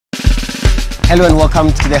Hello and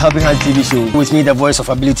welcome to the Helping Hand TV show. With me, the voice of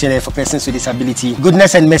ability and for persons with disability.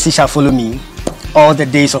 Goodness and mercy shall follow me all the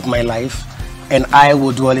days of my life, and I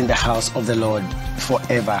will dwell in the house of the Lord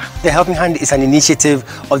forever. The Helping Hand is an initiative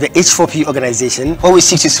of the H4P organization where we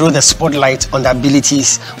seek to throw the spotlight on the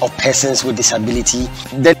abilities of persons with disability.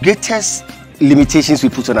 The greatest limitations we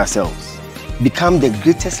put on ourselves become the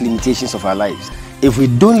greatest limitations of our lives. If we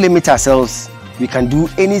don't limit ourselves, we can do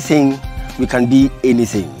anything, we can be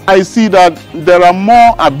anything. I see that there are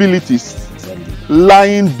more abilities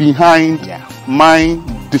lying behind my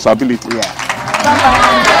disability.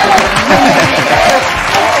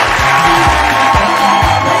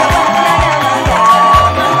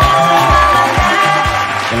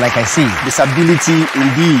 And like I see, disability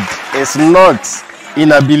indeed is not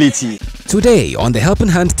inability. Today on the Helping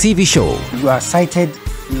Hand TV show. You are sighted,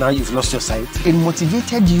 now you've lost your sight. It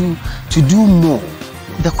motivated you to do more.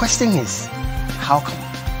 The question is, how come?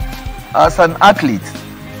 As an athlete,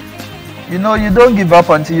 you know, you don't give up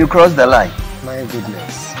until you cross the line. My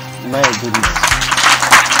goodness. My goodness.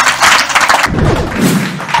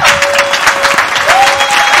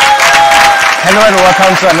 Hello and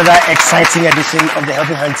welcome to another exciting edition of the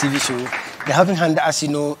Helping Hand TV show. The Helping Hand, as you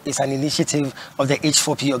know, is an initiative of the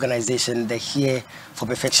H4P organization, the Here for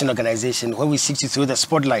Perfection organization, where we seek to throw the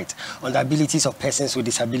spotlight on the abilities of persons with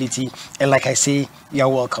disability. And like I say, you are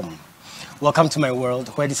welcome. Welcome to my world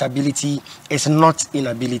where disability is not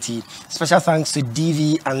inability. Special thanks to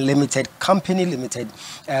DV Unlimited Company Limited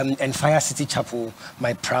and Fire City Chapel,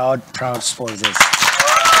 my proud sponsors.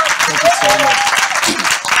 Thank you so much.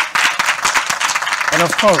 And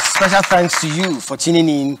of course, special thanks to you for tuning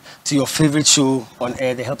in to your favorite show on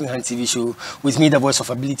air, the Helping Hand TV show, with me, the voice of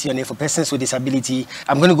ability on air for persons with disability.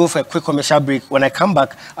 I'm going to go for a quick commercial break. When I come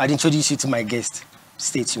back, I'll introduce you to my guest.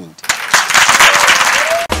 Stay tuned.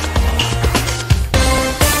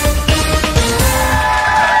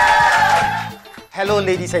 Hello,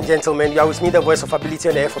 ladies and gentlemen. You are with me, the voice of ability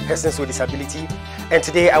on air for persons with disability. And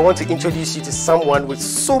today, I want to introduce you to someone with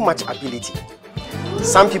so much ability.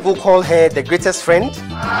 Some people call her the greatest friend,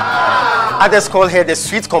 others call her the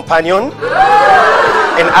sweet companion,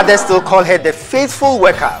 and others still call her the faithful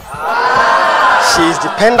worker. She is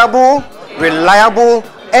dependable, reliable,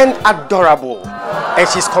 and adorable, and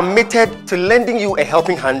she's committed to lending you a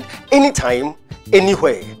helping hand anytime,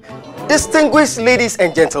 anywhere. Distinguished ladies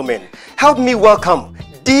and gentlemen, help me welcome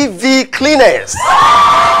DV Cleaners.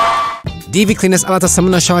 DV Cleaners Alata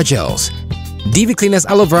Samana Shower Gels, DV Cleaners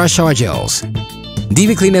Aloe Vera Shower Gels,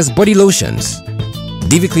 DV Cleaners Body Lotions,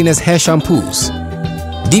 DV Cleaners Hair Shampoos,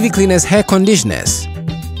 DV Cleaners Hair Conditioners,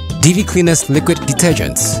 DV Cleaners Liquid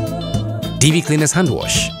Detergents, DV Cleaners Hand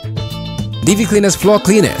Wash, DV Cleaners Floor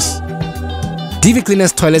Cleaners, DV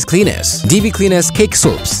Cleaners Toilet Cleaners, DV Cleaners Cake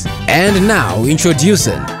Soaps, and now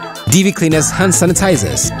introducing DV Cleaners Hand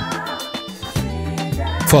Sanitizers.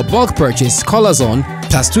 For bulk purchase, call us on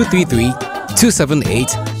 +233 278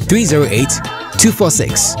 308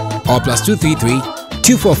 246 or +233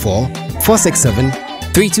 244 467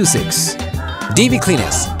 326. DV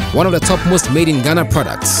Cleaners, one of the top most made in Ghana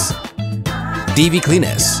products. DV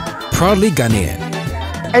Cleaners, proudly Ghanaian.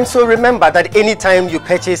 And so remember that anytime you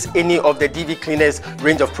purchase any of the DV Cleaners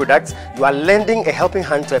range of products, you are lending a helping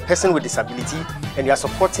hand to a person with disability, and you are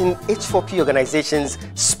supporting H4P organization's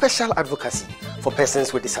special advocacy for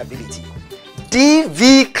persons with disability.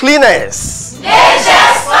 DV Cleaners,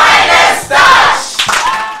 Nature's finest touch.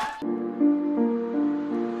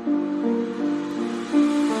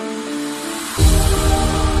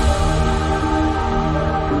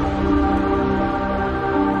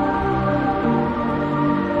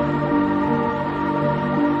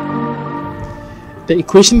 The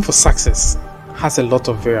equation for success has a lot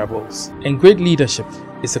of variables, and great leadership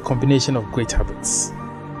is a combination of great habits.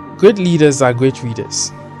 Great leaders are great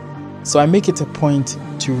readers, so I make it a point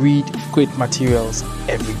to read great materials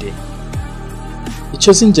every day. The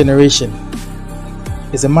Chosen Generation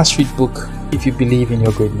is a must-read book if you believe in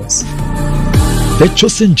your greatness. The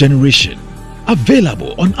Chosen Generation,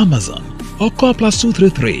 available on Amazon or call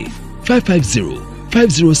 +233 550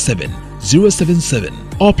 507 077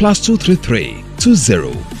 or +233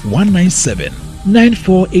 20 197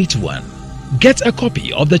 9481. Get a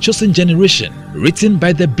copy of The Chosen Generation, written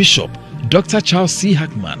by the Bishop, Dr. Charles C.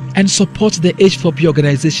 Hackman, and support the H4P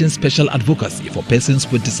organization's special advocacy for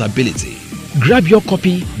persons with disability. Grab your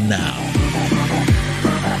copy now.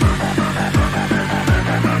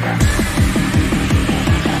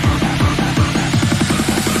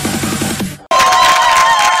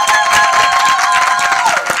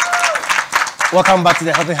 Welcome back to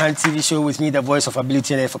the Helping Hand TV show with me, the voice of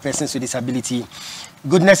ability and for persons with disability.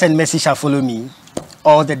 Goodness and mercy shall follow me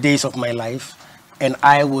all the days of my life, and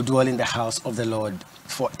I will dwell in the house of the Lord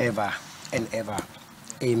forever and ever.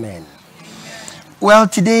 Amen. Well,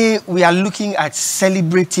 today we are looking at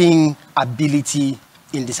celebrating ability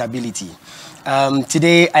in disability.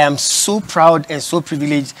 Today I am so proud and so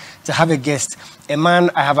privileged to have a guest, a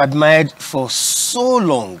man I have admired for so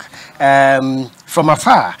long, from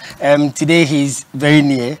afar. Today he's very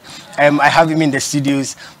near. I have him in the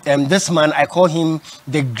studios. This man, I call him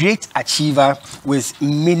the great achiever with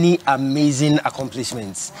many amazing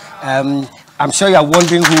accomplishments. I'm sure you're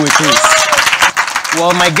wondering who it is.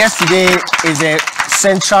 Well, my guest today is a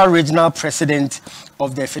Central Regional President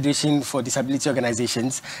of the Federation for Disability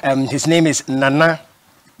Organizations. His name is Nana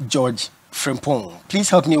George Frimpong. Please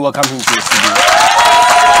help me welcome him to the studio.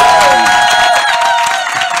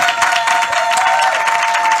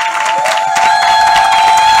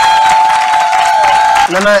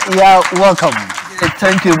 Nana, you are welcome.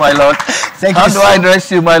 Thank you, my lord. Thank you. How do I address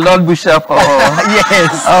you, my lord Bishop? Or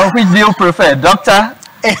Yes. Which do you prefer, doctor?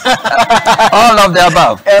 All of the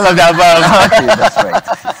above. All of the above. Okay, that's right.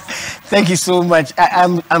 Thank you so much.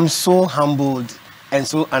 I'm so humbled and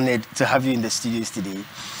so honored to have you in the studios today.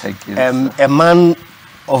 Thank you. A man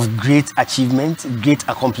of great achievement, great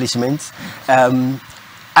accomplishments.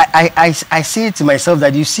 I say to myself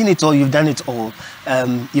that you've seen it all, you've done it all,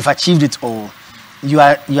 you've achieved it all. You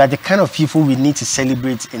are the kind of people we need to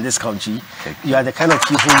celebrate in this country. You are the kind of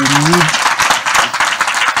people we need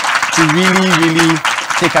to really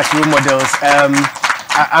take as role models.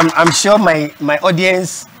 I'm sure my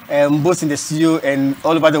audience, both in the studio and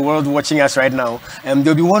all over the world watching us right now,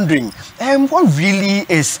 they'll be wondering, what really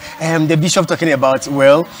is the bishop talking about?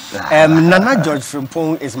 Well, Nana George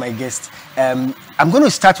Frimpong is my guest. I'm going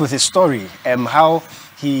to start with his story, how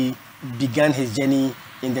he began his journey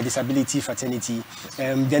in the disability fraternity.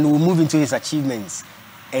 Then we'll move into his achievements.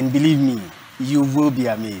 And believe me, you will be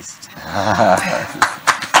amazed.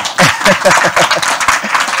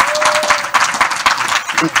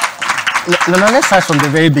 Nana, let's start from the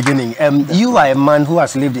very beginning. You are a man who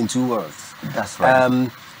has lived in two worlds. That's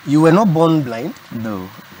right. You were not born blind. No.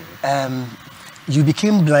 You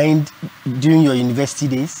became blind during your university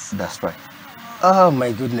days. That's right. Oh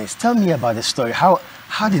my goodness. Tell me about the story. How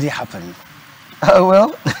did it happen?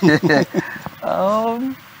 Well,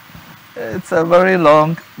 it's a very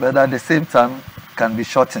long, but at the same time can be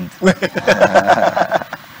shortened.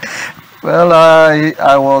 Well,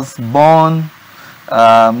 I was born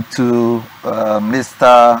to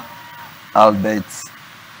Mr. Albert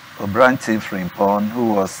Obranti Frimpong,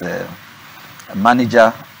 who was a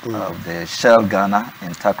manager of the Shell Ghana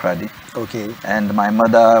in Takrady. Okay. And my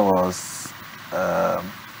mother was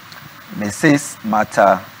Mrs.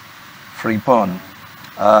 Martha Frimpong,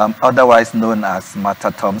 otherwise known as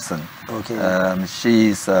Martha Thompson. Okay. She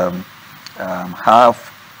is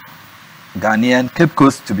half Ghanaian, Cape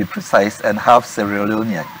Coast to be precise, and half Sierra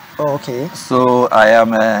Leonean. Oh, okay. So I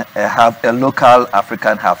am a local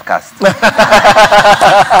African half caste.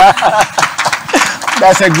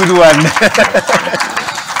 That's a good one.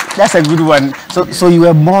 That's a good one. So you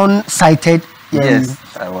were born sighted? Yes,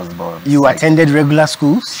 I was born. You attended regular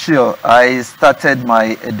schools? Sure. I started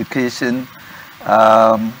my education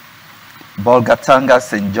Bolgatanga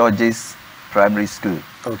St. George's Primary School.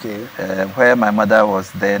 Okay. Where my mother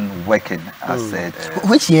was then working as a...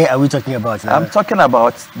 Which year are we talking about now? I'm talking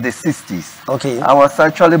about the 60s. Okay. I was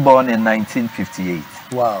actually born in 1958.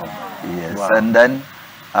 Wow. Yes. Wow. And then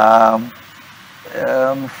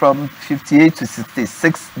from 58 to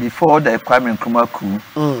 66, before the Kwame Nkrumah coup,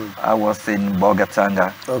 I was in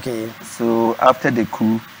Bolgatanga. Okay. So after the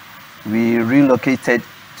coup, we relocated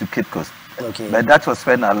to Cape Coast. Okay. But that was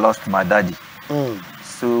when I lost my daddy.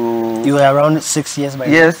 So you were around 6 years by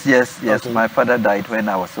yes, now? yes. Okay. My father died when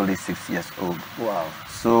I was only 6 years old. Wow.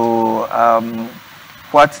 So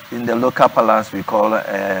what in the local parlance we call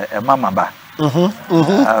a mamaba.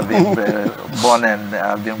 I've been born and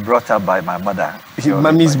I've been brought up by my mother.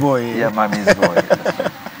 Mommy's boy. Yeah, mommy's boy.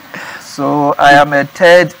 So I am the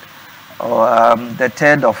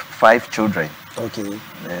third of 5 children. Okay.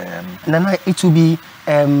 Nana, it will be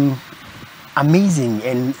amazing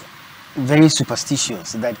and very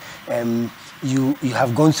superstitious that you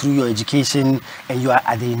have gone through your education and you are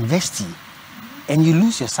at the university and you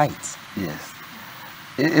lose your sight. Yes.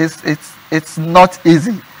 It's not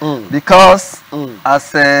easy because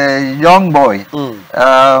as a young boy,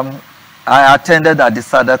 I attended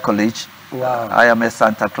Adisada College. Wow. I am a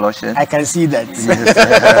Santa Clausian. I can see that. Yes.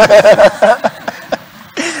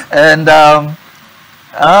 And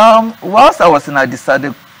whilst I was in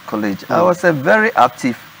Adisada College, I was a very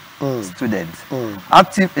active student.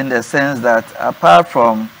 Active in the sense that apart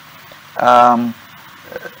from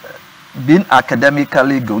been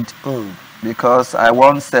academically good because I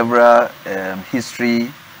won several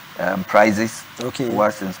history prizes. Okay.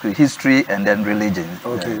 Was in school, history and then religion.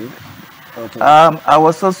 Okay. Okay. I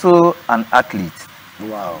was also an athlete.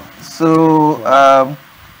 Wow. So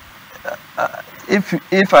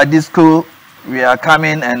if at this school we are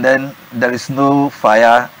coming and then there is no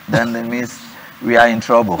fire, then it means we are in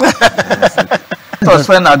trouble. It was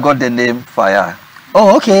when I got the name Fire.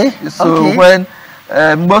 Oh, okay. So when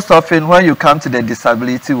most often when you come to the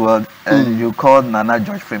disability world and you call Nana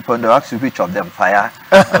George Frimpong, they ask you which of them Fire.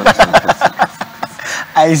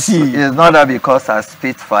 I see. So it's not that because I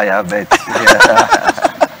spit fire, but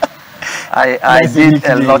I did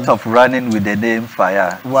a lot of running with the name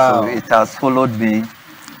Fire. Wow. So it has followed me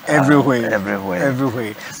everywhere.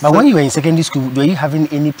 Everywhere. But when you were in secondary school, were you having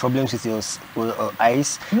any problems with your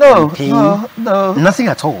eyes? No, pain? no. Nothing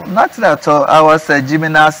at all? Nothing at all. I was a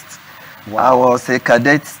gymnast. Wow. I was a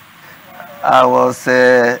cadet.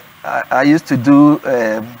 I used to do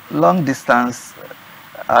long distance.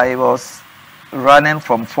 I was running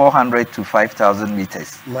from 400 to 5,000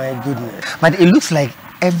 meters. My goodness. But it looks like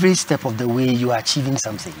every step of the way you are achieving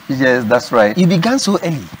something. Yes, that's right. You began so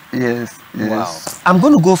early. Yes, yes. Wow. I'm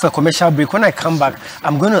going to go for a commercial break. When I come back,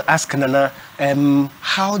 I'm going to ask Nana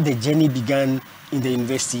how the journey began in the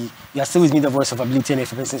university. You are still with me, the voice of ability and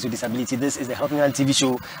for persons with disability. This is the Helping Hand TV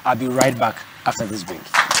show. I'll be right back after this break.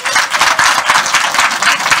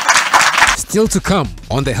 Still to come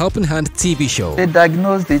on the Helping Hand TV show. They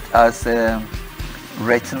diagnosed it as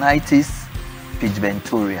retinitis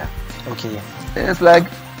pigmentoria. Okay. It's like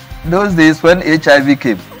those days when HIV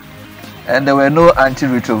came and there were no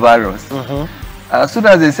antiretrovirals. As soon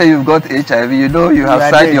as they say you've got HIV, you know you have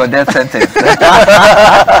signed your death sentence.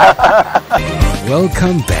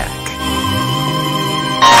 Welcome back.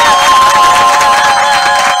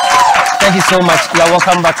 Thank you so much. You are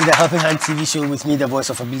welcome back to the Helping Hand TV show with me, the voice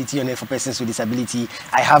of ability and for persons with disability.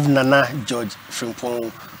 I have Nana George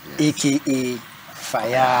Frimpong, aka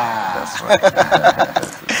Fire. That's right.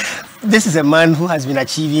 This is a man who has been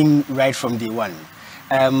achieving right from day one.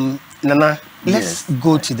 Nana, let's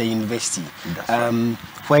go to the university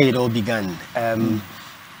where it all began.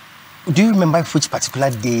 Do you remember which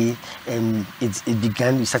particular day it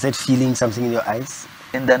began? You started feeling something in your eyes?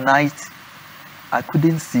 In the night, I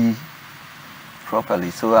couldn't see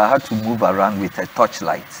properly, so I had to move around with a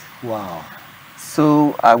torchlight. Wow.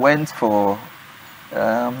 So I went for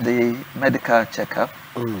the medical checkup.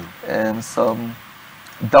 Some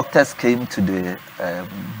doctors came to the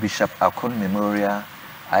Bishop Akon Memorial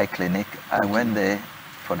Eye Clinic. I went there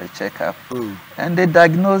for the checkup, and they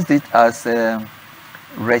diagnosed it as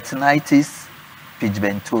retinitis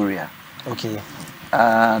pigmentoria. Okay.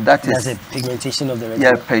 That's a pigmentation of the retina.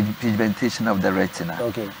 Yeah, pigmentation of the retina.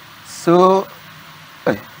 Okay. So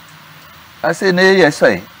I said, yes,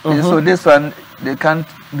 sir. So this one, they can't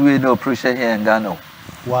do any operation here in Ghana.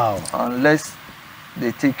 Wow. Unless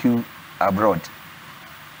they take you abroad.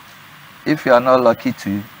 If you are not lucky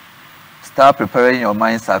to start preparing your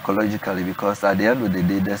mind psychologically, because at the end of the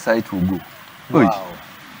day, the sight will go. Wow.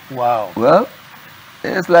 Wow. Well,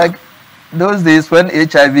 it's like those days when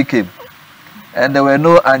HIV came and there were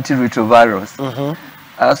no antiretrovirals.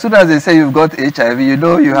 As soon as they say you've got HIV, you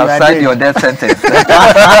know you have signed your death sentence.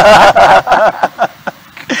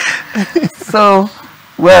 So,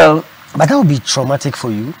 well... But that would be traumatic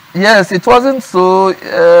for you? Yes, it wasn't so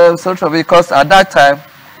traumatic because at that time,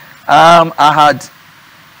 I had,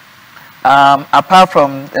 apart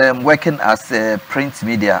from working as a print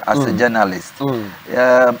media, as a journalist,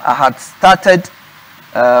 I had started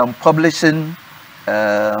publishing.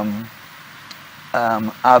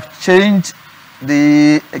 I've changed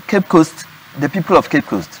the Cape Coast, the people of Cape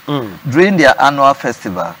Coast, during their annual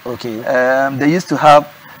festival. Okay. They used to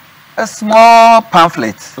have a small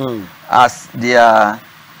pamphlet as their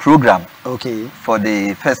program for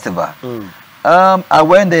the festival. I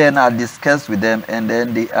went there and I discussed with them, and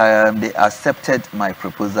then they accepted my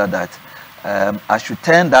proposal that I should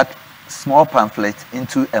turn that small pamphlet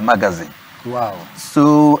into a magazine. Wow.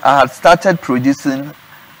 So I had started producing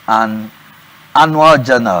an annual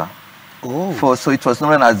journal. So it was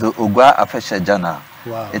known as the Ogwa Afesha Journal.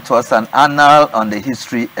 Wow. It was an annal on the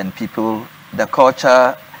history and people, the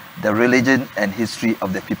culture, the religion and history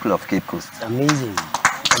of the people of Cape Coast. Amazing.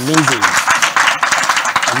 Amazing.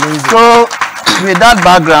 Amazing. So with that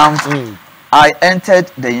background, I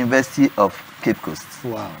entered the University of Cape Coast.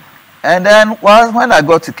 Wow. And then when I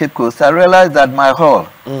got to Cape Coast, I realized that my hall,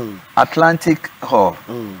 Atlantic Hall,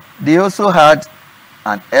 they also had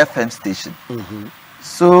an FM station.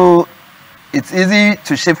 So it's easy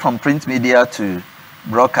to shift from print media to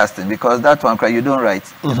broadcasting, because that one you don't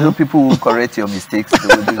write. You know, people will correct your mistakes.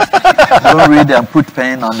 Don't read and put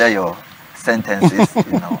pen under your sentences,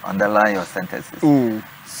 you know, underline your sentences.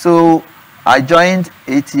 So I joined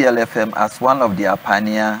ATL FM as one of their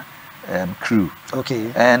pioneer crew.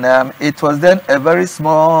 Okay. And it was then a very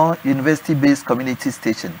small university-based community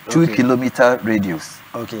station, 2-kilometer radius.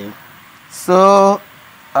 Okay. So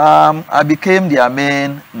I became their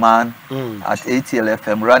main man at ATL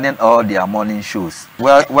FM, running all their morning shows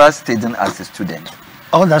while studying as a student.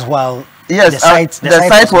 All that while yes, the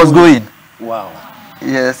site was going. Wow.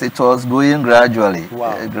 Yes, it was going gradually.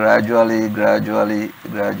 Wow. Gradually.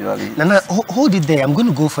 Nana, hold it there. I'm going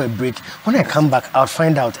to go for a break. When I come back, I'll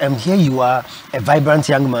find out. Here you are, a vibrant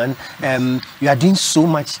young man. You are doing so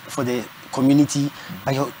much for the community,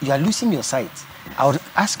 but you are losing your sight. I would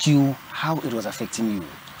ask you how it was affecting you.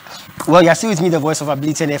 Well, you're still with me, the voice of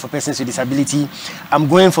ability and air for persons with disability. I'm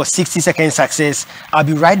going for 60-second success. I'll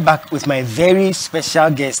be right back with my very special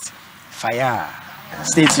guest, Fire.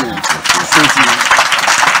 Stay tuned. Stay tuned.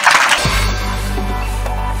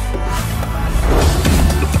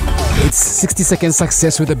 It's 60-second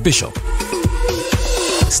success with a bishop.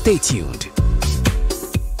 Stay tuned.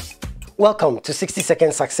 Welcome to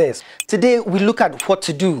 60-second success. Today we look at what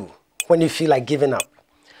to do when you feel like giving up.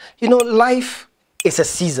 You know, life is a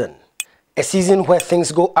season where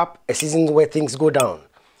things go up, a season where things go down.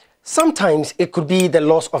 Sometimes it could be the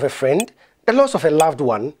loss of a friend, the loss of a loved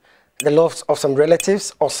one, the loss of some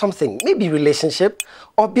relatives or something, maybe relationship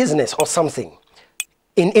or business or something.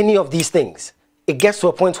 In any of these things, it gets to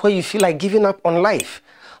a point where you feel like giving up on life.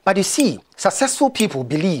 But you see, successful people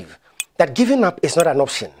believe that giving up is not an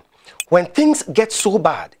option. When things get so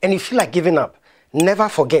bad and you feel like giving up, never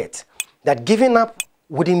forget that giving up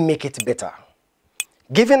wouldn't make it better.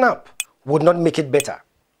 Giving up would not make it better.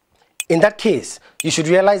 In that case, you should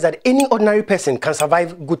realize that any ordinary person can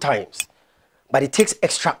survive good times, but it takes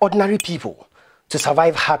extraordinary people to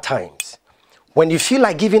survive hard times. When you feel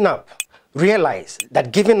like giving up, realize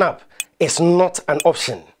that giving up is not an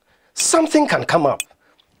option. Something can come up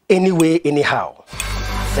anyway, anyhow.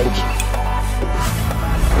 Thank you.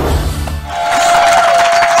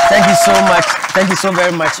 Thank you so much. Thank you so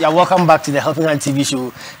very much. You're welcome back to the Helping Hand TV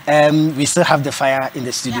show. We still have the Fire in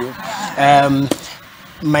the studio.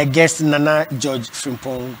 My guest, Nana George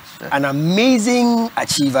Frimpong, an amazing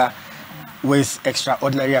achiever with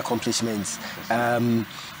extraordinary accomplishments.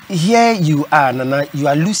 Here you are, Nana, you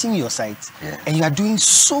are losing your sight, and you are doing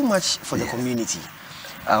so much for the community.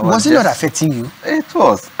 Was it not affecting you? It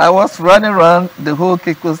was. I was running around the whole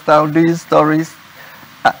Caicos town doing stories,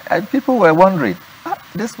 and people were wondering,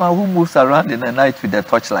 this man who moves around in the night with the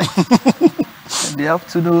torchlight. In the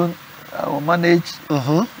afternoon, I will manage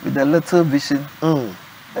with a little vision. And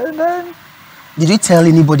then... Did you tell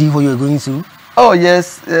anybody what you were going through? Oh,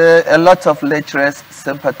 yes. A lot of lecturers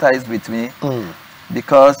sympathized with me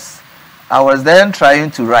because I was then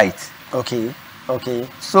trying to write. Okay.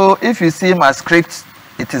 So if you see my script,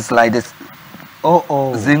 it is like this.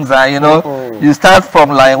 Zing-zang, you know. You start from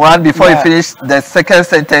line 1 before you finish the second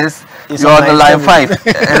sentence. You're on the line 5.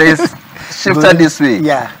 It is shifted this way.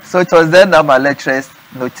 Yeah. So it was then that my lecturers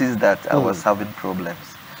noticed that I was having problems.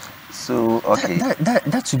 So, okay.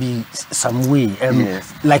 That should be some way.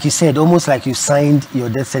 Yes. Like you said, almost like you signed your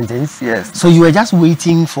death sentence. Yes. So you were just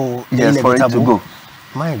waiting for the inevitable. For it to go.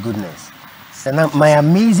 My goodness. And now my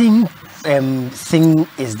amazing thing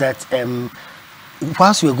is that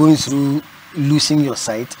whilst you were going through losing your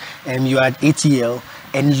sight, you are at ATL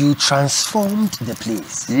and you transformed the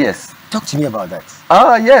place. Yes. Talk to me about that.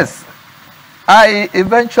 Yes. I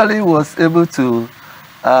eventually was able to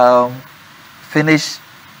finish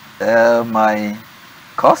my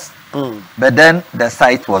course, but then the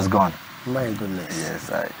sight was gone. My goodness.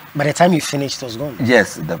 Yes. By the time you finished, it was gone?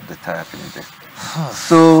 Yes, the time I finished it.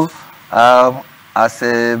 So, as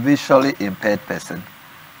a visually impaired person,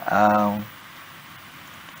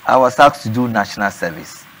 I was asked to do national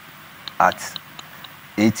service at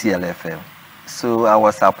ATL FM. So I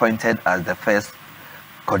was appointed as the first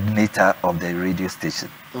coordinator of the radio station.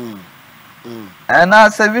 And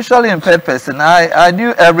as a visually impaired person, I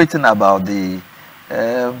knew everything about the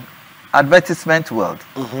advertisement world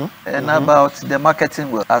and about the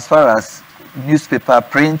marketing world as far as newspaper,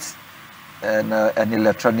 print, and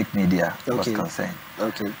electronic media was concerned.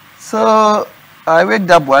 So I waked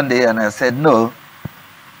up one day and I said, no,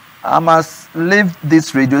 I must leave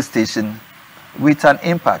this radio station with an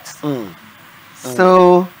impact.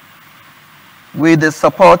 So with the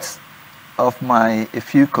support of a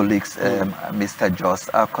few colleagues, Mr. Joss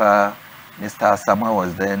Akwa, Mr. Asama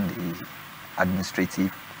was then the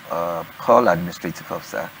administrative, hall administrative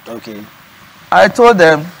officer. I told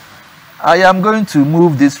them, I am going to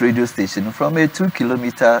move this radio station from a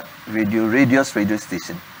 2-kilometer radius radio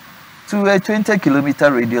station to a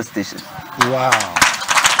 20-kilometer radio station. Wow.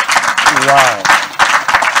 Wow.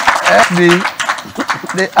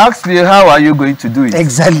 They asked me, how are you going to do it?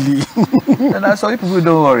 Exactly. And I said, people,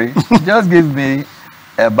 don't worry. Just give me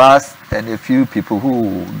a bus and a few people who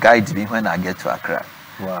will guide me when I get to Accra.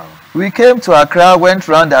 Wow. We came to Accra, went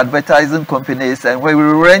around the advertising companies, and when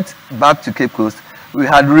we went back to Cape Coast, we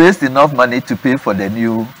had raised enough money to pay for the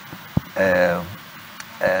new... the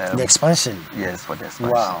expansion. Yes, for the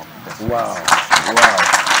expansion. Wow. Wow.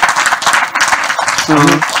 So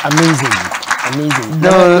amazing.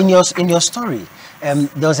 In your story,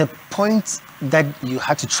 there was a point that you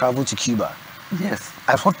had to travel to Cuba. Yes.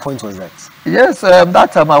 At what point was that? Yes,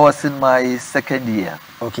 that time I was in my second year.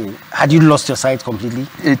 Okay. Had you lost your sight completely?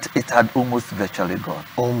 It had almost virtually gone.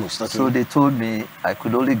 Almost, okay. So they told me I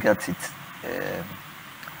could only get it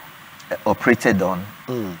operated on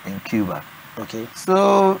in Cuba. Okay.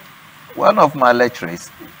 So one of my lecturers,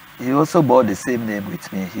 he also bore the same name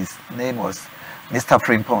with me. His name was Mr.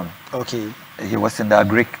 Frimpong. Okay. He was in the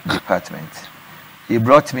Agric department. He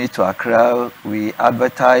brought me to Accra. We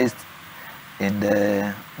advertised in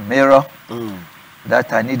the Mirror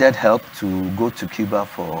that I needed help to go to Cuba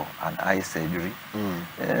for an eye surgery.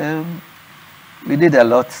 We did a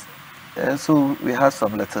lot, so we had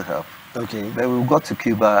some little help. Okay. But we got to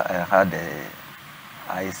Cuba and had an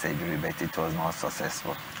eye surgery, but it was not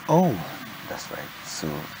successful. Oh. That's right. So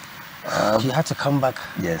you had to come back.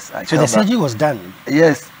 Yes. So the surgery was done?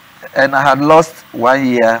 Yes. And I had lost 1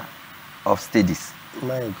 year of studies.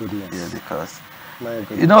 My goodness. Yeah, because, my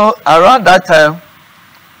goodness. you know, around that time,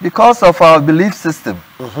 because of our belief system,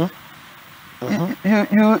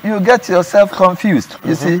 you get yourself confused.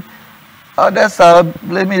 You see, others are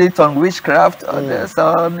blaming it on witchcraft, others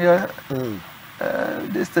are on your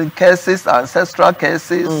distant cases, ancestral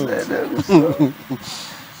cases,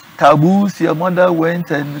 taboos. Your mother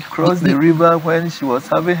went and crossed the river when she was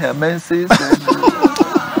having her menses.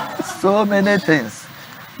 So many things,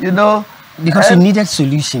 you know. Because you needed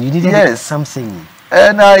solution, you needed something.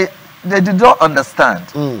 And they did not understand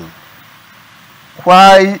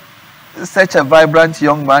why such a vibrant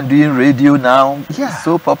young man doing radio now,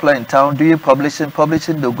 so popular in town, doing publishing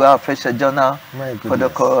the Go Official Journal for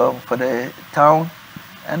the town,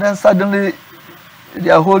 and then suddenly they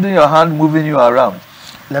are holding your hand, moving you around.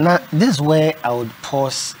 Nana, this is where I would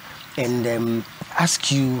pause and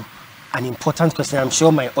ask you an important question. I'm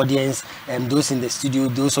sure my audience and those in the studio,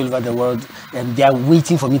 those all over the world, they are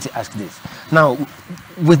waiting for me to ask this. Now,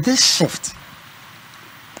 with this shift,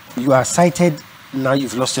 you are sighted, now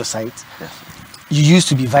you've lost your sight. Yes. You used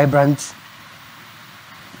to be vibrant.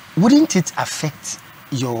 Wouldn't it affect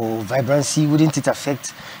your vibrancy? Wouldn't it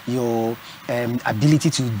affect your ability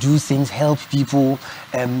to do things, help people?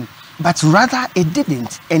 But rather it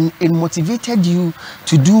didn't, and it motivated you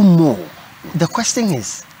to do more. The question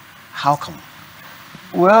is, how come?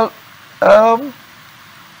 Well,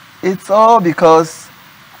 it's all because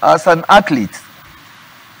as an athlete,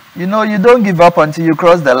 you know, you don't give up until you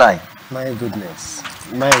cross the line. My goodness.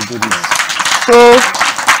 My goodness. So,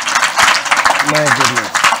 my goodness.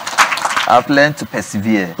 I've learned to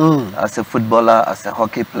persevere as a footballer, as a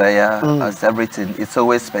hockey player, as everything. It's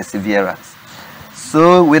always perseverance.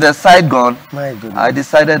 So with a sight gone, my goodness, I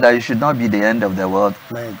decided that it should not be the end of the world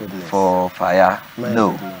for fire.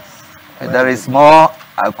 No. There is more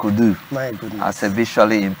I could do as a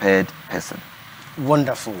visually impaired person.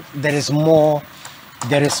 Wonderful. There is more.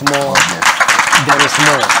 There is more. Yes. There is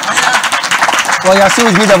more. Well, you are still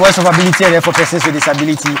with me, the voice of ability and for persons with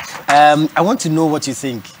disability. I want to know what you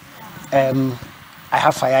think. I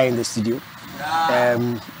have fire in the studio.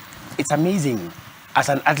 It's amazing. As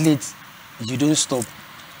an athlete, you don't stop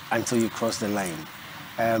until you cross the line.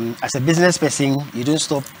 As a business person, you don't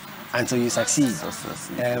stop until you succeed.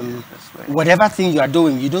 Whatever thing you are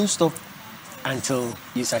doing, you don't stop until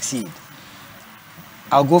you succeed.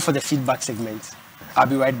 I'll go for the feedback segment. I'll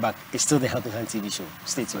be right back. It's still the Helping Hand TV show.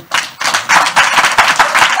 Stay tuned.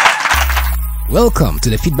 Welcome to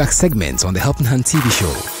the feedback segment on the Helping Hand TV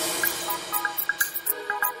show.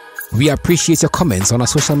 We appreciate your comments on our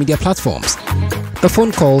social media platforms, the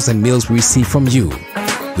phone calls and mails we receive from you.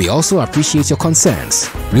 We also appreciate your concerns.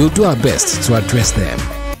 We'll do our best to address them.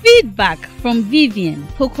 Feedback from Vivian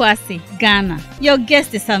Pokwasi, Ghana. Your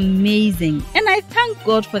guest is amazing, and I thank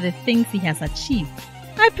God for the things he has achieved.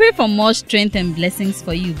 I pray for more strength and blessings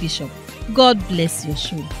for you, Bishop. God bless your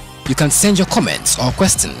show. You can send your comments or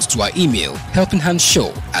questions to our email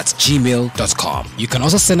helpinghandshow@gmail.com. You can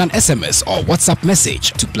also send an SMS or WhatsApp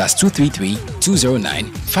message to +233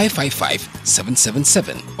 209 555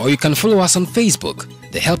 777, or you can follow us on Facebook,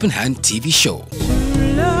 The Helping Hand TV Show.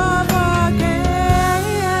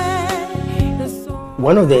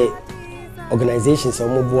 One of the organizations of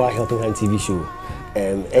Mobua Helping Hand TV Show,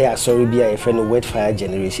 sorry, be a friend of Wordfire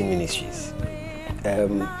Generation Ministries.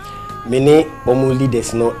 Many omu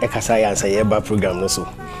leaders know Ekasaya and Sayeba program also,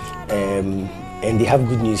 and they have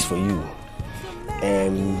good news for you.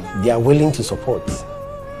 They are willing to support. They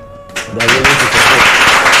are willing to support.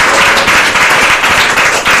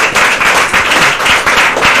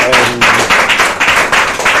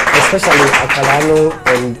 Especially Akalano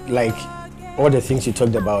and like all the things you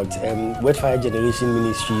talked about. Wordfire Generation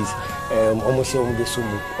Ministries, almost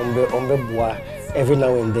every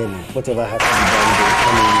now and then, whatever has to be done, they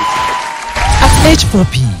come in. At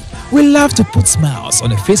H4P, we love to put smiles on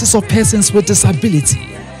the faces of persons with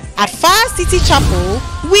disability. At Fire City Chapel,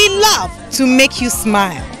 we love to make you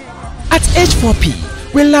smile. At H4P,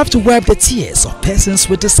 we love to wipe the tears of persons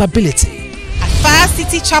with disability. At Fire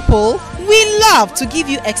City Chapel, we love to give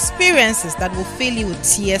you experiences that will fill you with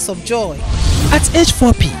tears of joy. At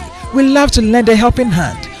H4P, we love to lend a helping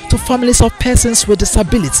hand to families of persons with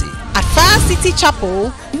disability. At Fire City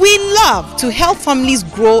Chapel, we love to help families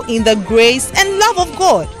grow in the grace and love of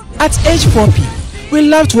God. At H4P, we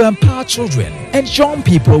love to empower children and young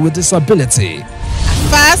people with disability. At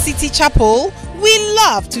Fire City Chapel, we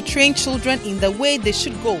love to train children in the way they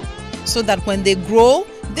should go, so that when they grow,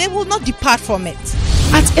 they will not depart from it.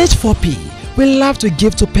 At H4P, we love to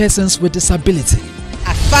give to persons with disability.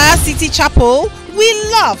 At Fire City Chapel, we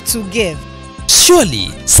love to give.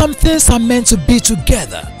 Surely, some things are meant to be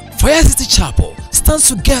together. Fire City Chapel stands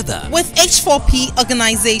together with H4P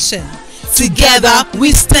organization. Together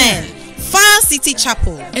we stand. Fire City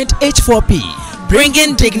Chapel and H4P,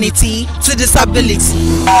 bringing dignity to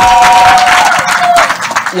disability.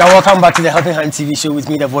 Yeah, welcome back to the Helping Hand TV show with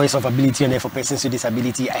me, the voice of ability and for persons with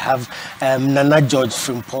disability. I have Nana George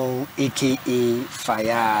Frimpong, aka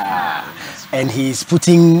Fire, and he's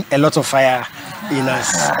putting a lot of fire in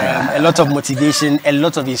us, a lot of motivation, a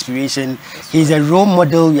lot of inspiration. He's a role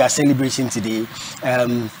model we are celebrating today.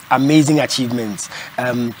 Amazing achievements.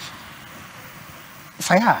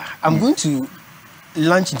 Fire, I'm going to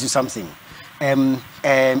launch into something.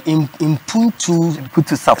 Impuntu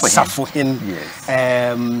Safohin. Yes.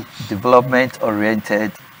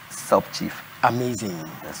 Development-oriented sub-chief. Amazing.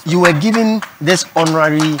 You were given this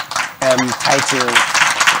honorary title.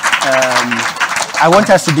 I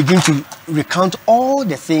want us to begin to recount all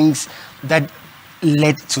the things that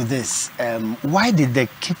led to this. Why did the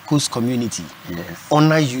Cape Coast community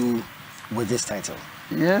honor you with this title?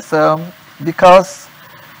 Yes, because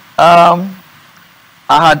I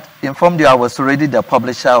had informed you I was already the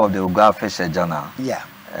publisher of the Oga Fisher Journal. Yeah.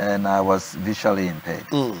 And I was visually impaired.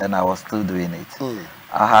 And I was still doing it.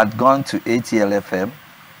 I had gone to ATL FM,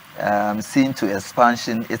 seen to its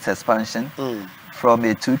expansion from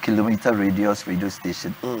a 2-kilometer radius radio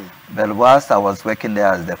station. But whilst I was working there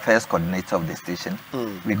as the first coordinator of the station,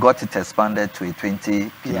 we got it expanded to a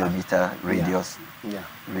 20-kilometer radius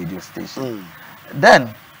radio station.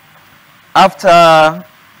 Then, after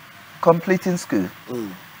completing school,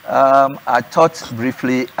 I taught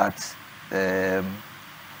briefly at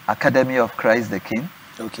Academy of Christ the King,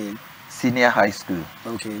 senior high school.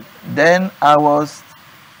 Then I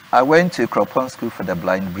went to Cropon School for the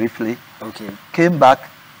Blind briefly. Came back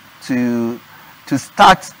to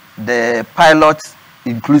start the pilot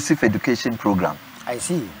inclusive education program. I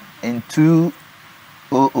see. In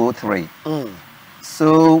 2003.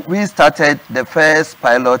 So we started the first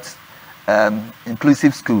pilot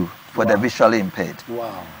inclusive school for the visually impaired.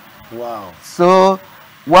 Wow. Wow. So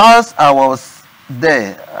whilst I was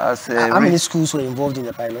there as a... How many schools were involved in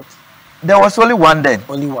the pilot? There was only one then.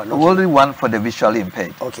 Only one? Okay. Only one for the visually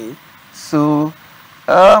impaired. Okay. So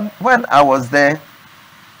when I was there,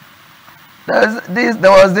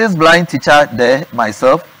 there was this blind teacher there,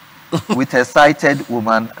 myself, with a sighted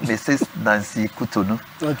woman, Mrs. Nancy Kutonu,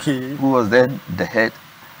 who was then the head.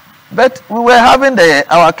 But we were having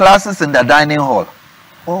our classes in the dining hall.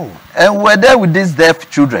 And we were there with these deaf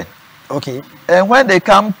children. And when they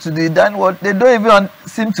come to the dining hall, they don't even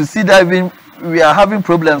seem to see that even we are having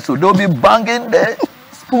problems. So they'll be banging the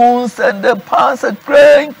spoons and the pans and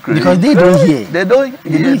crying. Because they don't hear. They don't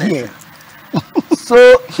hear.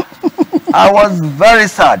 So I was very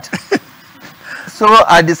sad. So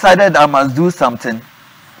I decided I must do something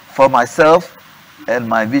for myself and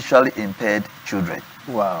my visually impaired children.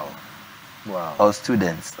 Wow. Wow. Or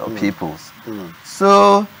students or pupils.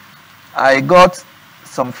 So I got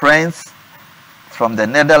some friends from the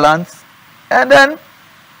Netherlands, and then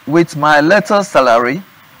with my little salary,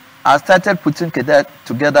 I started putting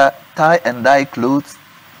together tie and dye clothes,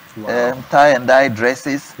 tie and dye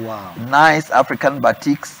dresses, nice African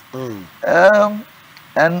batiks,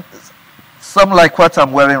 and some like what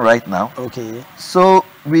I'm wearing right now. Okay. So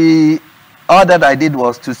all that I did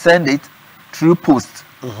was to send it through post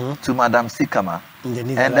to Madame Sikama,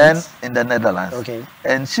 and then in the Netherlands. Okay.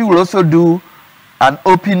 And she will also do an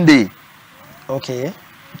open day. Okay.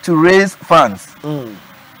 To raise funds.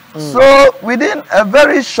 So within a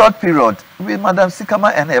very short period, with Madame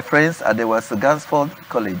Sikama and her friends at the Gansford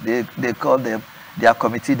College, they called their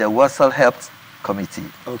committee the Warsaw Health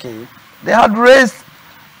Committee. Okay. They had raised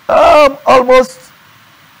almost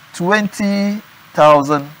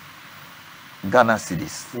 20,000 Ghana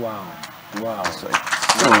cedis. Wow. Wow. So,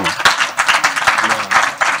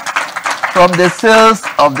 from the sales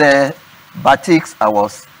of the batiks, I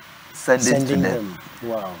was sending to them.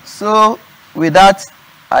 Wow. So with that,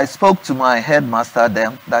 I spoke to my headmaster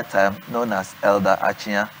then, that time known as Elder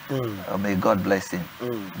Achinya. May God bless him.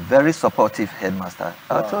 Very supportive headmaster.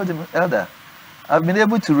 I told him, Elder, I've been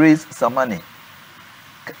able to raise some money.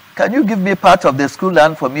 Can you give me part of the school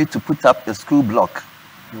land for me to put up a school block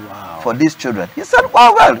for these children? He said,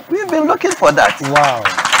 well, we've been looking for that. Wow.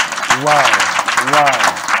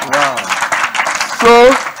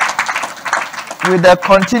 So, with the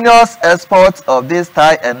continuous export of this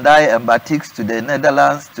tie and dye and batiks to the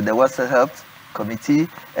Netherlands, to the Warsaw Health Committee,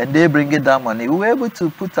 and they bring it down money, we were able to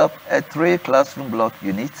put up a 3 classroom block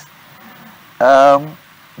unit.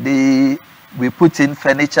 We put in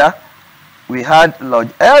furniture. We had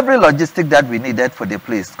every logistic that we needed for the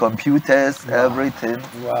place, computers, everything.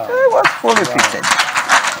 Wow. It was fully fitted.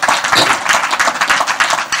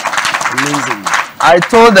 Amazing. I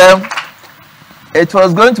told them it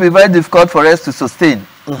was going to be very difficult for us to sustain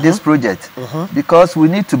this project because we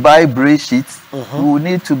need to buy braille sheets, we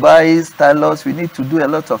need to buy stylus, we need to do a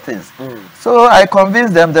lot of things. So I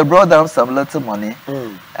convinced them, they brought down some little money,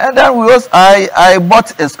 and then I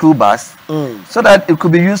bought a school bus so that it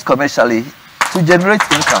could be used commercially to generate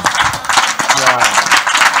income.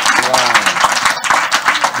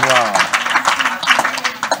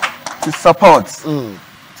 To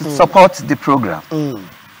support the program.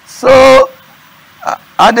 So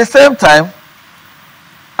at the same time,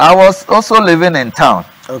 I was also living in town.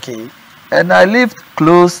 Okay. And I lived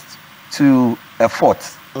close to a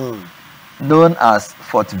fort known as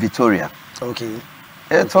Fort Victoria. Okay.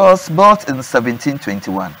 It was built in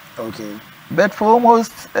 1721. Okay. But for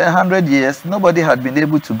almost 100 years, nobody had been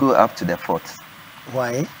able to go up to the fort.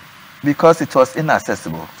 Why? Because it was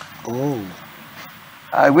inaccessible. Oh.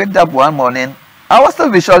 I waked up one morning. I was still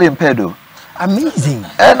visually impaired though. Amazing.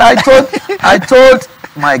 And I told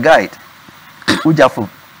my guide, Ujafu,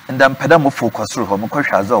 and then Pedamo focus room,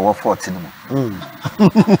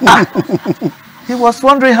 he was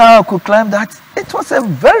wondering how I could climb that. It was a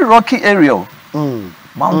very rocky area.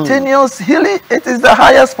 Mountainous, hilly. It is the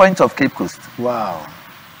highest point of Cape Coast. Wow.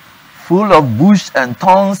 Full of bush and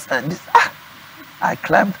thorns and this. I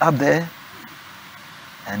climbed up there,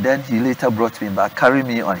 and then he later brought me back, carried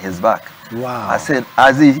me on his back. Wow. I said,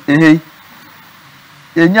 Azi,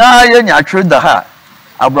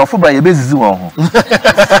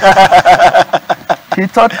 he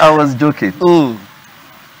thought I was joking.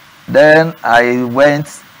 Then I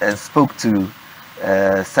went and spoke to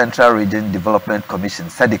Central Region Development Commission,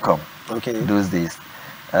 SEDICOM, those days.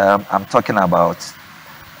 I'm talking about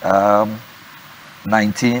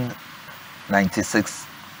 1996,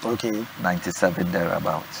 97,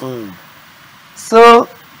 thereabouts. So,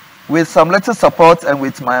 with some little support and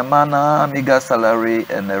with my mana, meager salary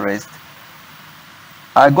and the rest,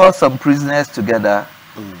 I got some prisoners together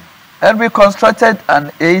and we constructed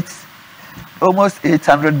an almost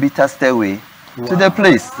 800 meter stairway to the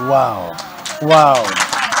place. Wow. Wow.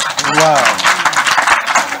 Wow.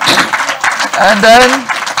 And then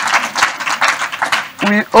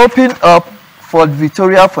we opened up Fort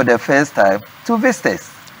Victoria for the first time to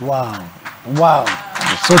visitors. Wow. Wow.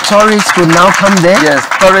 So tourists could now come there? Yes,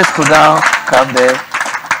 tourists could now come there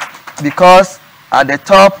because at the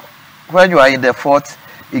top, when you are in the fort,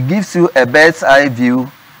 it gives you a bird's eye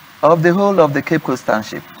view of the whole of the Cape Coast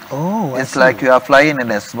Township. Oh, it's like you are flying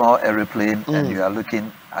in a small aeroplane and you are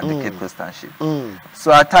looking at the Cape Coast Township.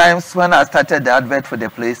 So at times when I started the advert for the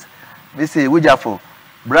place, we say, Wujafo,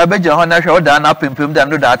 Brabe Johana show down up in Pim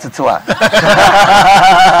Dano Datitoa.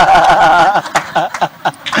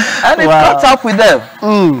 And it caught up with them.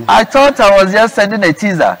 I thought I was just sending a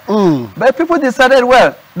teaser. But people decided,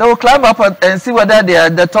 well, they will climb up and see whether they are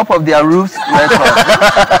at the top of their roofs.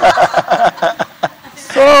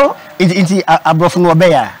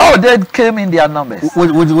 Oh, they came in their numbers.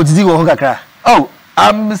 What did you want? Oh,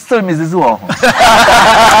 I'm still Mrs. Wong.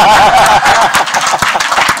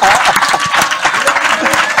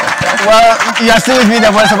 Well, you are still with me, the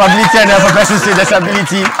voice of ability and for persons with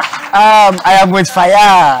disability. I am with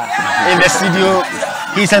Fire in the studio.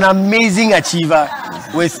 He's an amazing achiever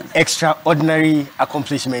with extraordinary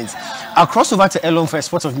accomplishments. I'll cross over to Elon for a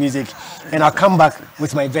spot of music, and I'll come back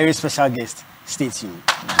with my very special guest. Stay tuned.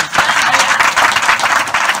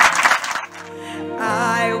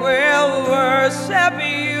 I will worship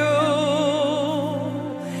you,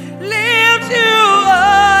 lift you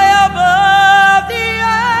high above the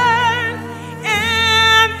earth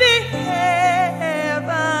and the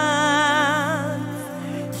heavens.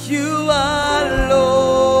 You are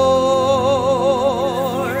Lord.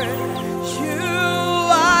 You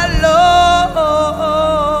are Lord.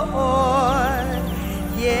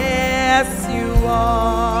 Yes, you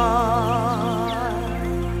are.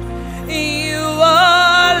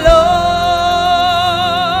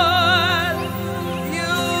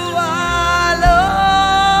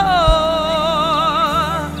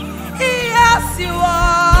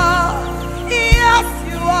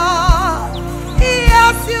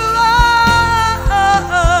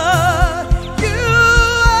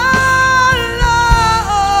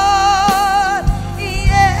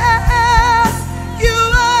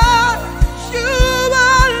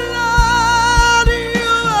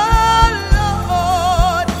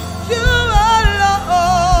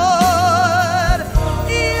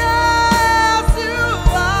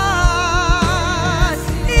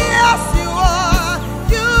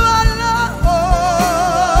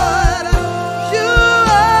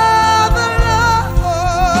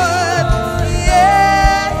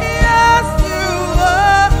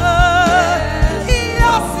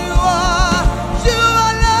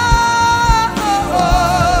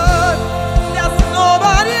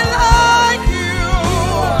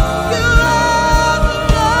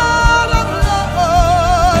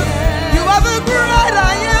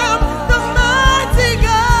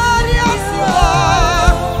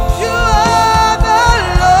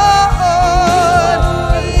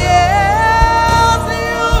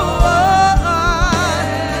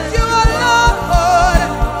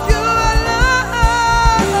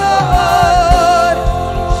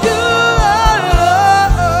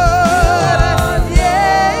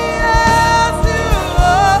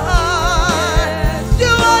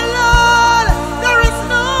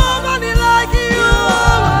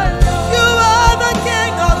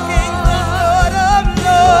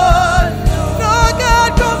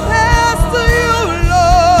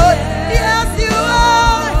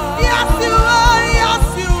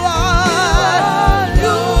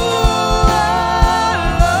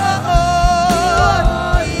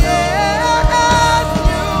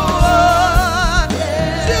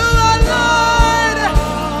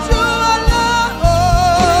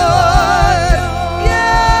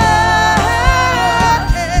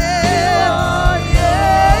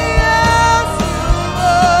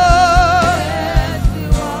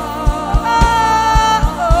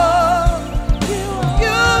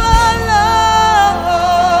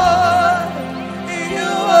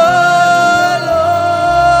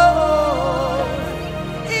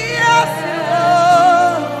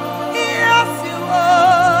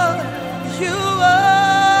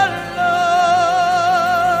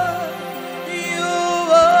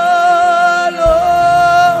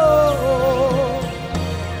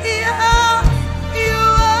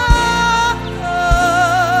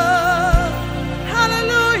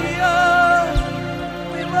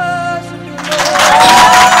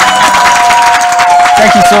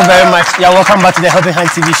 Thank you so very much. Yeah, welcome back to the Helping Hand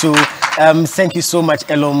TV show. Thank you so much,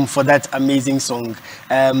 Elom, for that amazing song.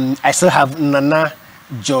 I still have Nana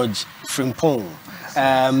George Frimpong,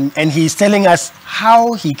 and he's telling us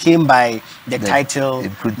how he came by the title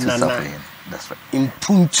Nana. That's right.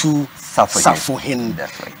 Impuntu Safohin.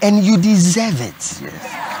 That's right. And you deserve it. Yes.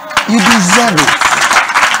 You deserve it.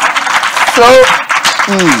 So,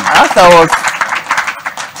 as I was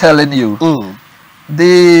telling you,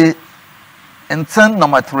 the Intern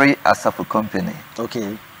number 3 Asafo Company.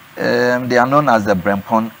 Okay. They are known as the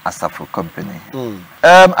Brempon Asafo Company.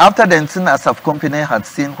 After the Intern Asafo Company had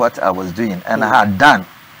seen what I was doing and I had done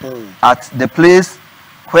at the place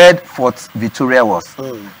where Fort Victoria was,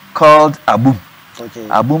 called Abum. Okay.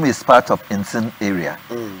 Abum is part of Intern area.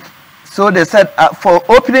 So they said, for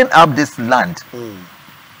opening up this land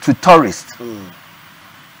to tourists,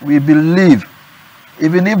 we believe,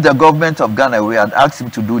 even if the government of Ghana, we had asked him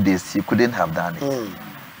to do this, he couldn't have done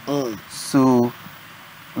it. So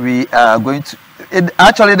we are going to,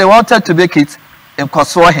 actually they wanted to make it in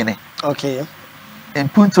Koswahini. Okay. In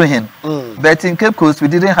Puntohin. But in Cape Coast, we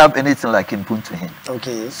didn't have anything like in Puntohin.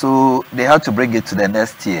 Okay. So they had to bring it to the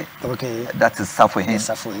next tier. Okay. That is Safohin,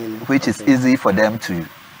 which is easy for them to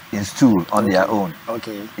install on their own.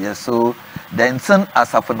 Okay. Yeah, so the Inson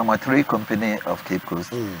Asafo number 3 company of Cape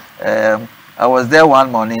Coast. I was there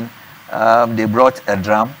one morning. They brought a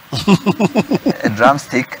drum, a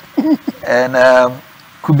drumstick, and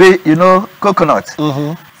kube, you know, coconut.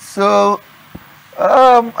 So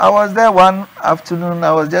I was there one afternoon.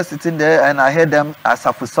 I was just sitting there, and I heard them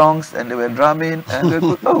Asafu songs, and they were drumming, and they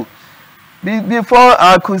could, before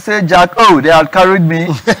I could say Jack, they had carried me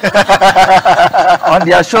on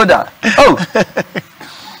their shoulder.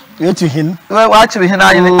 You to him? Well, watch me here.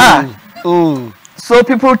 So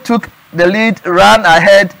people took the lead, ran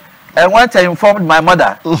ahead, and went and informed my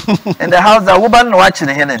mother in the house that woman watching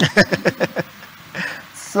him.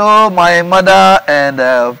 So my mother and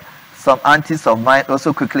some aunties of mine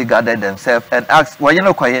also quickly gathered themselves and asked, "Why you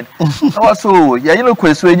know quiet?" Also, yeah, you know,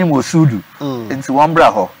 question you mosudu into one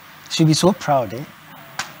braho. She'll be so proud, eh?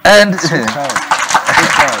 And so proud. So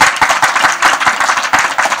proud.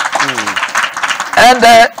 And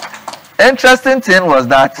the interesting thing was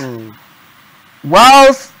that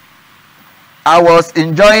whilst I was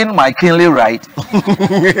enjoying my kingly ride,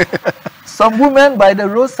 some women by the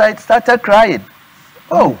roadside started crying.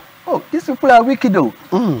 Oh, these people are wicked though.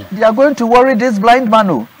 They are going to worry this blind man.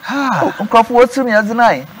 What's me as an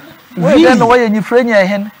eye? Really? Then why you friend your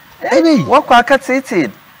hand? What cat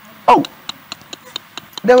saying?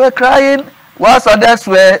 They were crying whilst others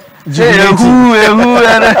were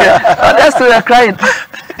others were crying.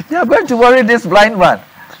 They are going to worry this blind man.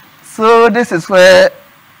 So this is where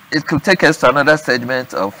it could take us to another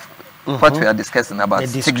segment of what we are discussing about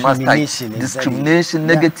discrimination,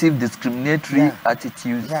 negative discriminatory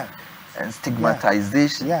attitudes, and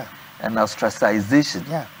stigmatization and ostracization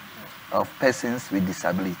of persons with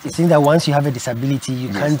disability. You think that once you have a disability, you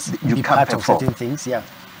can't be part of certain things? You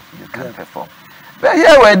can't perform. But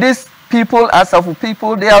here were these people, Asafu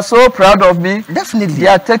people, they are so proud of me. Definitely. They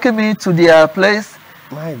are taking me to their place.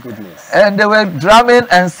 My goodness. And they were drumming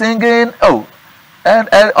and singing. And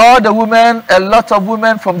all the women, a lot of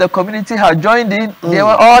women from the community had joined in. They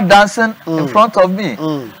were all dancing in front of me.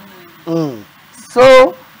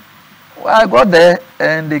 So I got there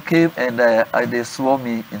and they came and they swore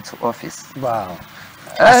me into office. Wow.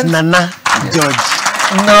 As Nana George.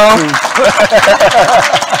 No.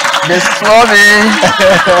 They swore me.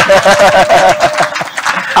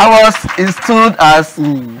 I was installed as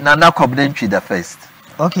Nana Kobnentwi the first.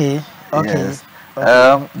 Okay. Yes.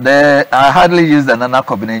 I hardly use the Nana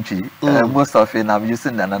Kobnentwi. Most often I'm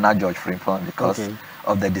using the Nana George Frimpong because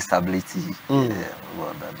of the disability.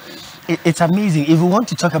 It's amazing. If we want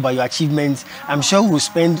to talk about your achievements, I'm sure we'll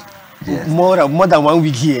spend more than 1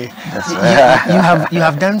 week here. That's right. You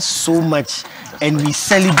have done so much, and we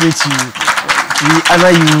celebrate you. We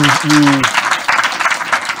honor you.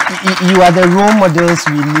 You are the role models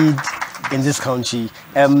we need in this country.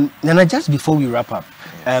 Nana, just before we wrap up,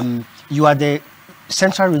 you are the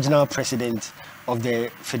Central Regional President of the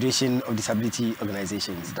Federation of Disability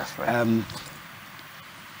Organizations. That's right.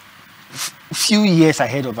 Few years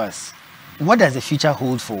ahead of us, what does the future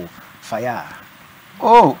hold for FAYA?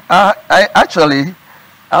 I actually,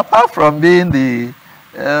 apart from being the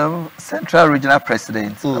Central Regional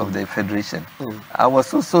President of the Federation, I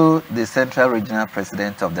was also the Central Regional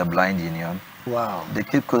President of the Blind Union. Wow. The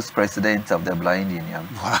Cape Coast President of the Blind Union.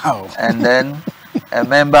 Wow. And then a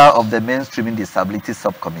member of the Mainstreaming Disability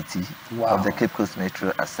Subcommittee of the Cape Coast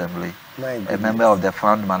Metro Assembly. A member of the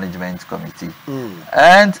Fund Management Committee.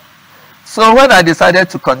 And so when I decided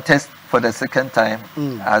to contest for the second time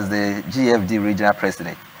as the GFD Regional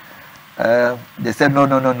President, they said,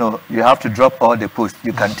 no, you have to drop all the posts.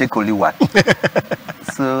 You can take only one.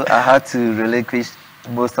 So I had to relinquish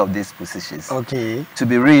most of these positions to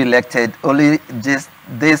be re-elected only just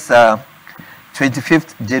this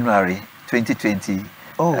 25th January 2020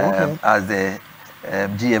 as the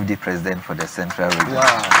GFD President for the Central Region.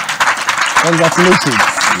 Wow. Congratulations.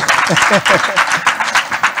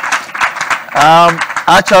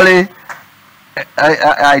 Actually,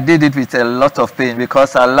 I did it with a lot of pain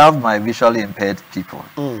because I love my visually impaired people.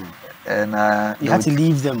 And you had to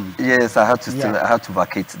leave them. Yes, I had to I had to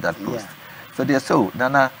vacate that post. So they said,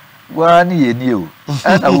 Nana, one year new,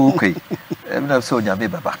 and I'm okay.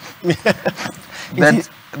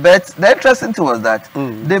 But the interesting thing was that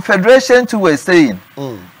the Federation too were saying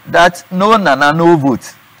that no Nana, no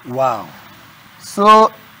vote. Wow.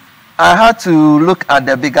 So I had to look at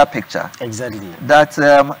the bigger picture. Exactly. That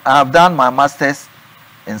I've done my master's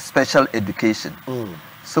in special education.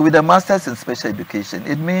 So with the master's in special education,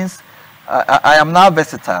 it means I am now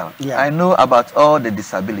versatile. Yeah. I know about all the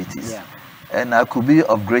disabilities. Yeah. And I could be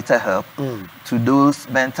of greater help to those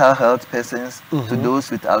mental health persons, to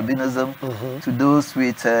those with albinism, to those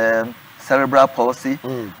with cerebral palsy,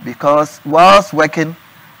 because whilst working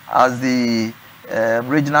as the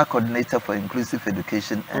regional coordinator for inclusive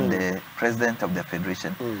education and the president of the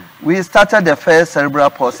federation, we started the first cerebral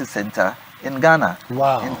palsy center in Ghana,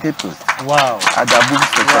 in Cape Coast, at the Boom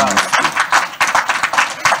Special School.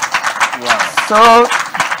 So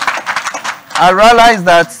I realized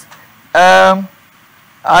that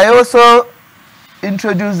I also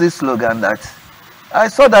introduced this slogan that I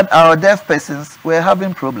saw that our deaf persons were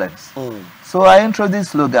having problems. So I introduced this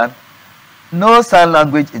slogan, no sign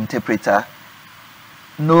language interpreter,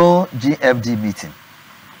 no GFD meeting.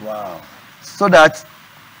 So that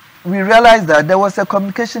we realized that there was a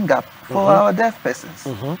communication gap for our deaf persons.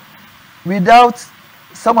 Without,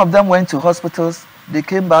 some of them went to hospitals, they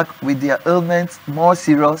came back with their ailments more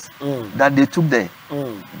serious than they took there.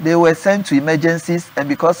 They were sent to emergencies, and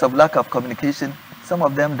because of lack of communication, some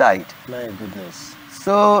of them died. My goodness.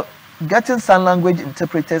 So getting sign language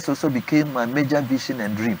interpreters also became my major vision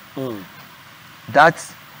and dream. That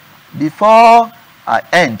before I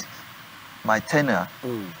end my tenure,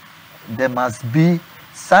 there must be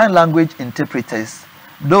sign language interpreters.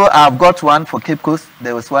 Though I've got one for Cape Coast,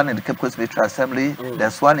 there was one in the Cape Coast Metro Assembly,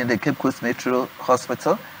 there's one in the Cape Coast Metro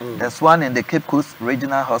Hospital, there's one in the Cape Coast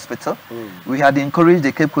Regional Hospital. We had encouraged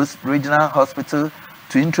the Cape Coast Regional Hospital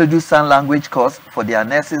to introduce sign language course for their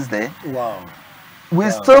nurses there.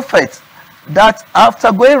 We still felt that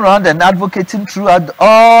after going around and advocating throughout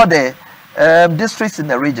all the districts in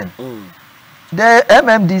the region, the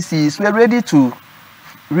MMDCs were ready to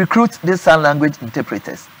recruit these sign language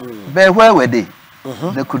interpreters. But where were they?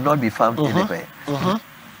 They could not be found anywhere.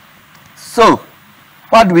 So,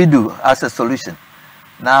 what do we do as a solution?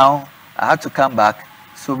 Now, I had to come back.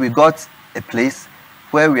 So we got a place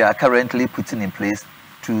where we are currently putting in place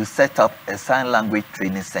to set up a sign language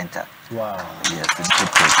training center. Yes, in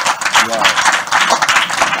Cape Coast.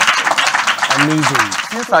 Amazing.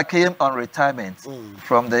 Since I came on retirement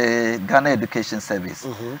from the Ghana Education Service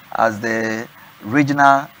as the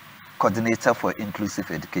regional coordinator for inclusive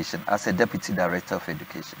education, as a deputy director of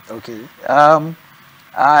education.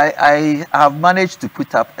 I have managed to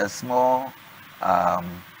put up a small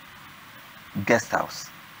guest house.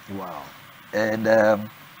 And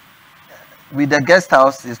with the guest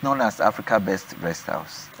house is known as Africa Best Rest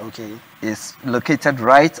House. It's located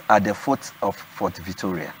right at the foot of Fort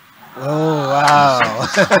Victoria.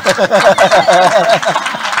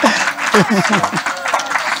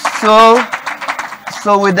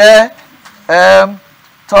 So with the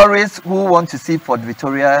tourists who want to see Fort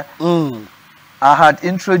Victoria, I had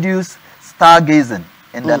introduced stargazing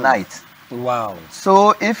in the night.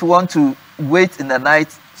 So if you want to wait in the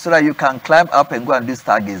night so that you can climb up and go and do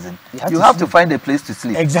stargazing, you have to find a place to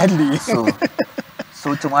sleep.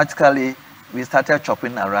 So automatically we started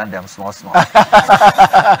chopping around them small.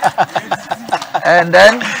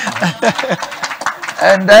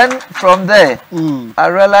 And then from there, I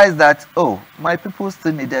realized that, oh, my people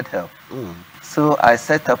still needed help. So I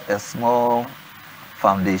set up a small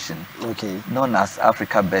foundation known as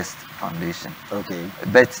Africa Best Foundation.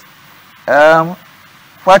 But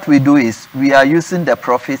what we do is we are using the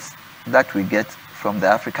profits that we get from the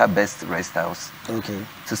Africa Best Rest House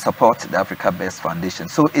to support the Africa Best Foundation.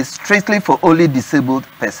 So it's strictly for only disabled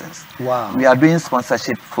persons. We are doing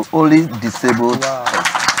sponsorship for only disabled persons.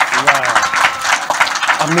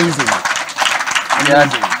 Amazing.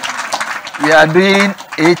 We are doing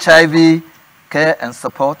HIV care and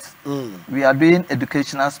support. We are doing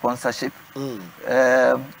educational sponsorship.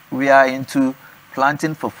 We are into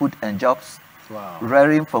planting for food and jobs.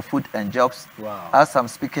 Rearing for food and jobs. As I'm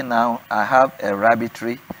speaking now, I have a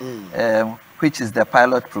rabbitry, which is the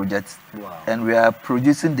pilot project, and we are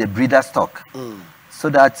producing the breeder stock, so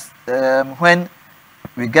that when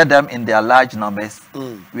we get them in their large numbers,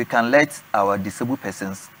 we can let our disabled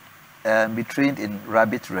persons be trained in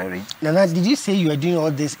rabbit rearing. Nana, did you say you are doing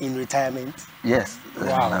all this in retirement? Yes.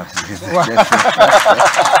 Wow.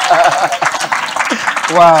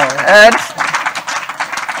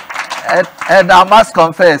 And I must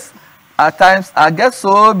confess, at times I get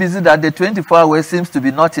so busy that the 24 hours seems to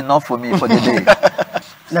be not enough for me for the day.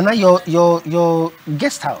 Nana, your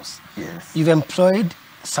guest house. Yes. You've employed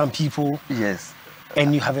some people. Yes.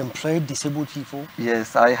 And you have employed disabled people.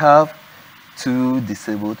 Yes, I have 2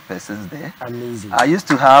 disabled persons there. Amazing. I used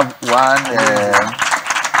to have one.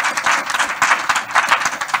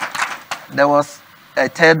 There was a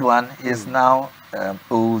third one. He's now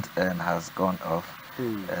old and has gone off.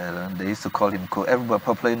 They used to call him everybody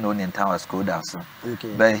popularly known in town as Kodasu.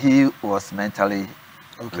 But he was mentally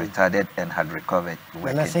retarded and had recovered.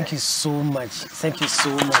 Nana, thank you so much. Thank you so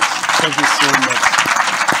much. Thank you so much.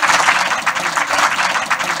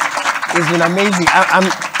 It's been amazing.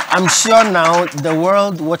 I'm sure now the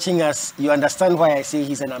world watching us, you understand why I say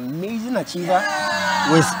he's an amazing achiever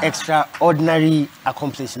with extraordinary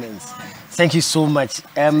accomplishments. Thank you so much.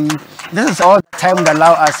 This is all the time would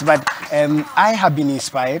allow us, but I have been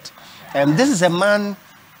inspired. This is a man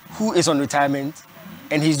who is on retirement,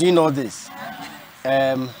 and he's doing all this.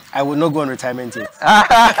 I will not go on retirement yet.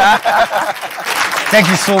 Thank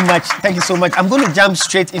you so much. Thank you so much. I'm going to jump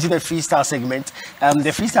straight into the freestyle segment.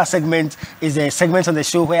 The freestyle segment is a segment on the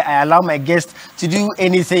show where I allow my guests to do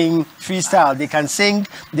anything freestyle. They can sing,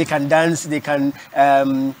 they can dance, they can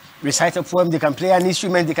recite a poem, they can play an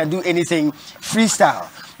instrument, they can do anything freestyle.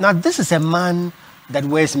 Now, this is a man that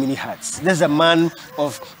wears many hats. This is a man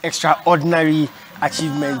of extraordinary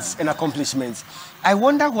achievements and accomplishments. I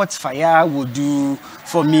wonder what Fire will do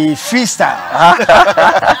for me freestyle.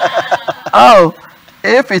 Oh,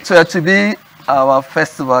 if it were to be our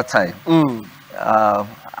festival time,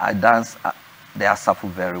 I dance the Asafu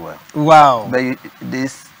very well. Wow. But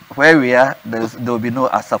this, where we are, there will be no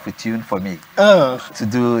Asafu tune for me to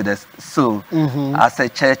do this. So, as a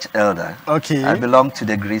church elder, I belong to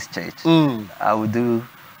the Grace Church. I will do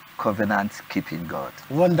covenant keeping God.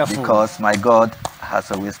 Wonderful. Because my God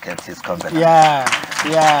has always kept his covenant. Yeah.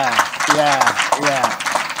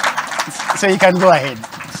 So you can go ahead.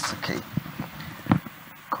 It's okay.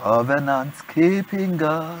 Covenant keeping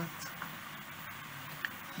God,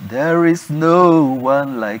 there is no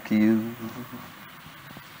one like you.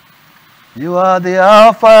 You are the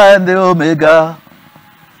Alpha and the Omega.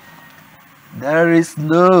 There is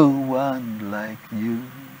no one like you.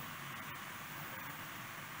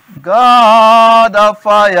 God of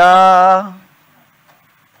fire,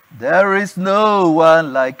 there is no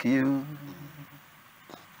one like you.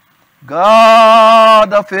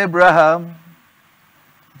 God of Abraham,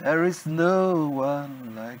 there is no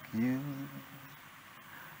one like you.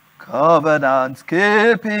 Covenant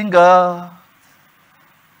keeping God,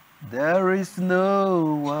 there is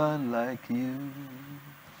no one like you.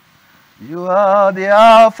 You are the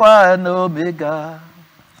Alpha and Omega.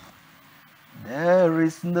 There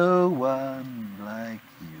is no one like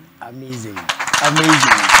you. Amazing.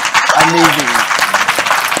 Amazing. Amazing.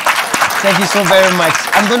 Thank you so very much.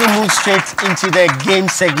 I'm going to move straight into the game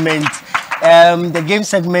segment. The game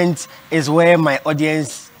segment is where my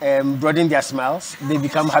audience broaden their smiles. They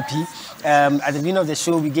become happy. At the beginning of the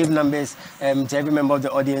show, we gave numbers to every member of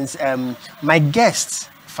the audience. My guest,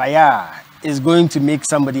 Fire, is going to make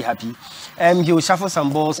somebody happy. He will shuffle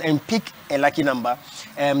some balls and pick a lucky number.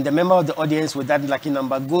 The member of the audience with that lucky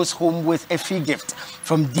number goes home with a free gift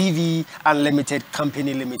from DV Unlimited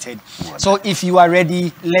Company Limited. So if you are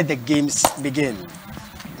ready, let the games begin.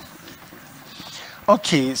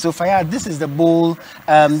 Okay, so Fire, this is the bowl.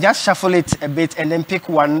 Just shuffle it a bit and then pick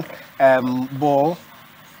one ball.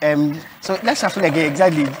 So let's shuffle again.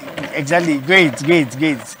 Exactly. Great.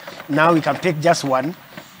 Now we can pick just one.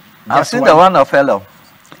 I've seen the one of Hello.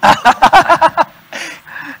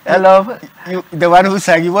 Hello. The one who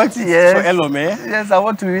sang, you want it for Hello, man? Yes, I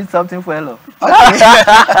want to read something for Hello. Okay.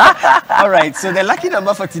 All right, so the lucky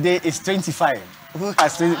number for today is 25. Who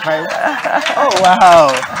has 25? Oh,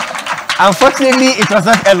 wow. Unfortunately, it was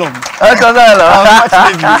not Elom. It was not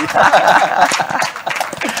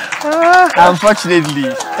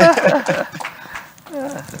Unfortunately.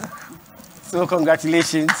 So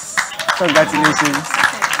congratulations.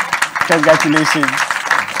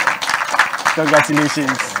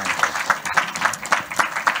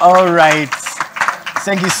 All right.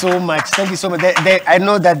 Thank you so much. I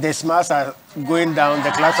know that the smiles are going down,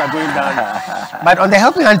 the claps are going down. But on the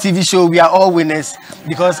Helping Hand TV show, we are all winners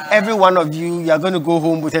because every one of you are going to go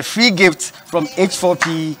home with a free gift from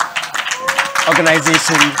H4P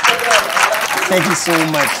organization. Thank you so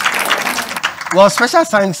much. Well, special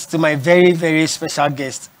thanks to my very, very special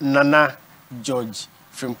guest, Nana George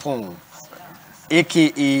Frimpong,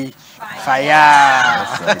 a.k.a. Fire.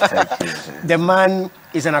 The man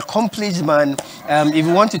is an accomplished man. If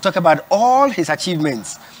you want to talk about all his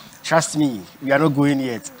achievements, trust me, we are not going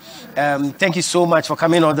yet. Thank you so much for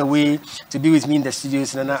coming all the way to be with me in the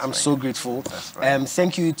studios, Nana. I'm so grateful.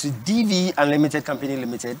 Thank you to DV Unlimited Company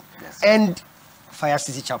Limited and Fire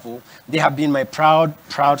City Chapel. They have been my proud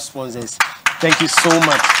sponsors. Thank you so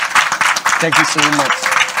much.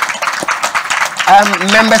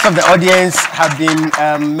 Members of the audience have been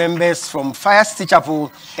members from Fire City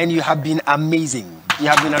Chapel, and you have been amazing.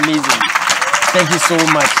 Thank you so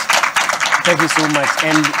much. Thank you so much.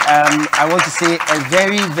 And I want to say a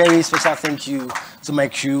very, very special thank you to my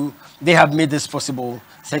crew. They have made this possible.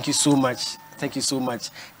 Thank you so much. Thank you so much.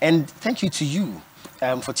 And thank you to you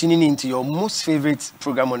for tuning in to your most favorite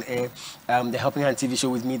program on air, the Helping Hand TV show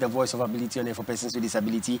with me, the voice of ability on air for persons with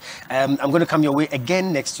disability. I'm going to come your way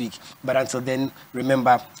again next week. But until then,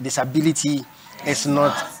 remember, disability is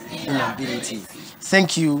not inability.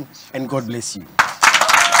 Thank you, and God bless you.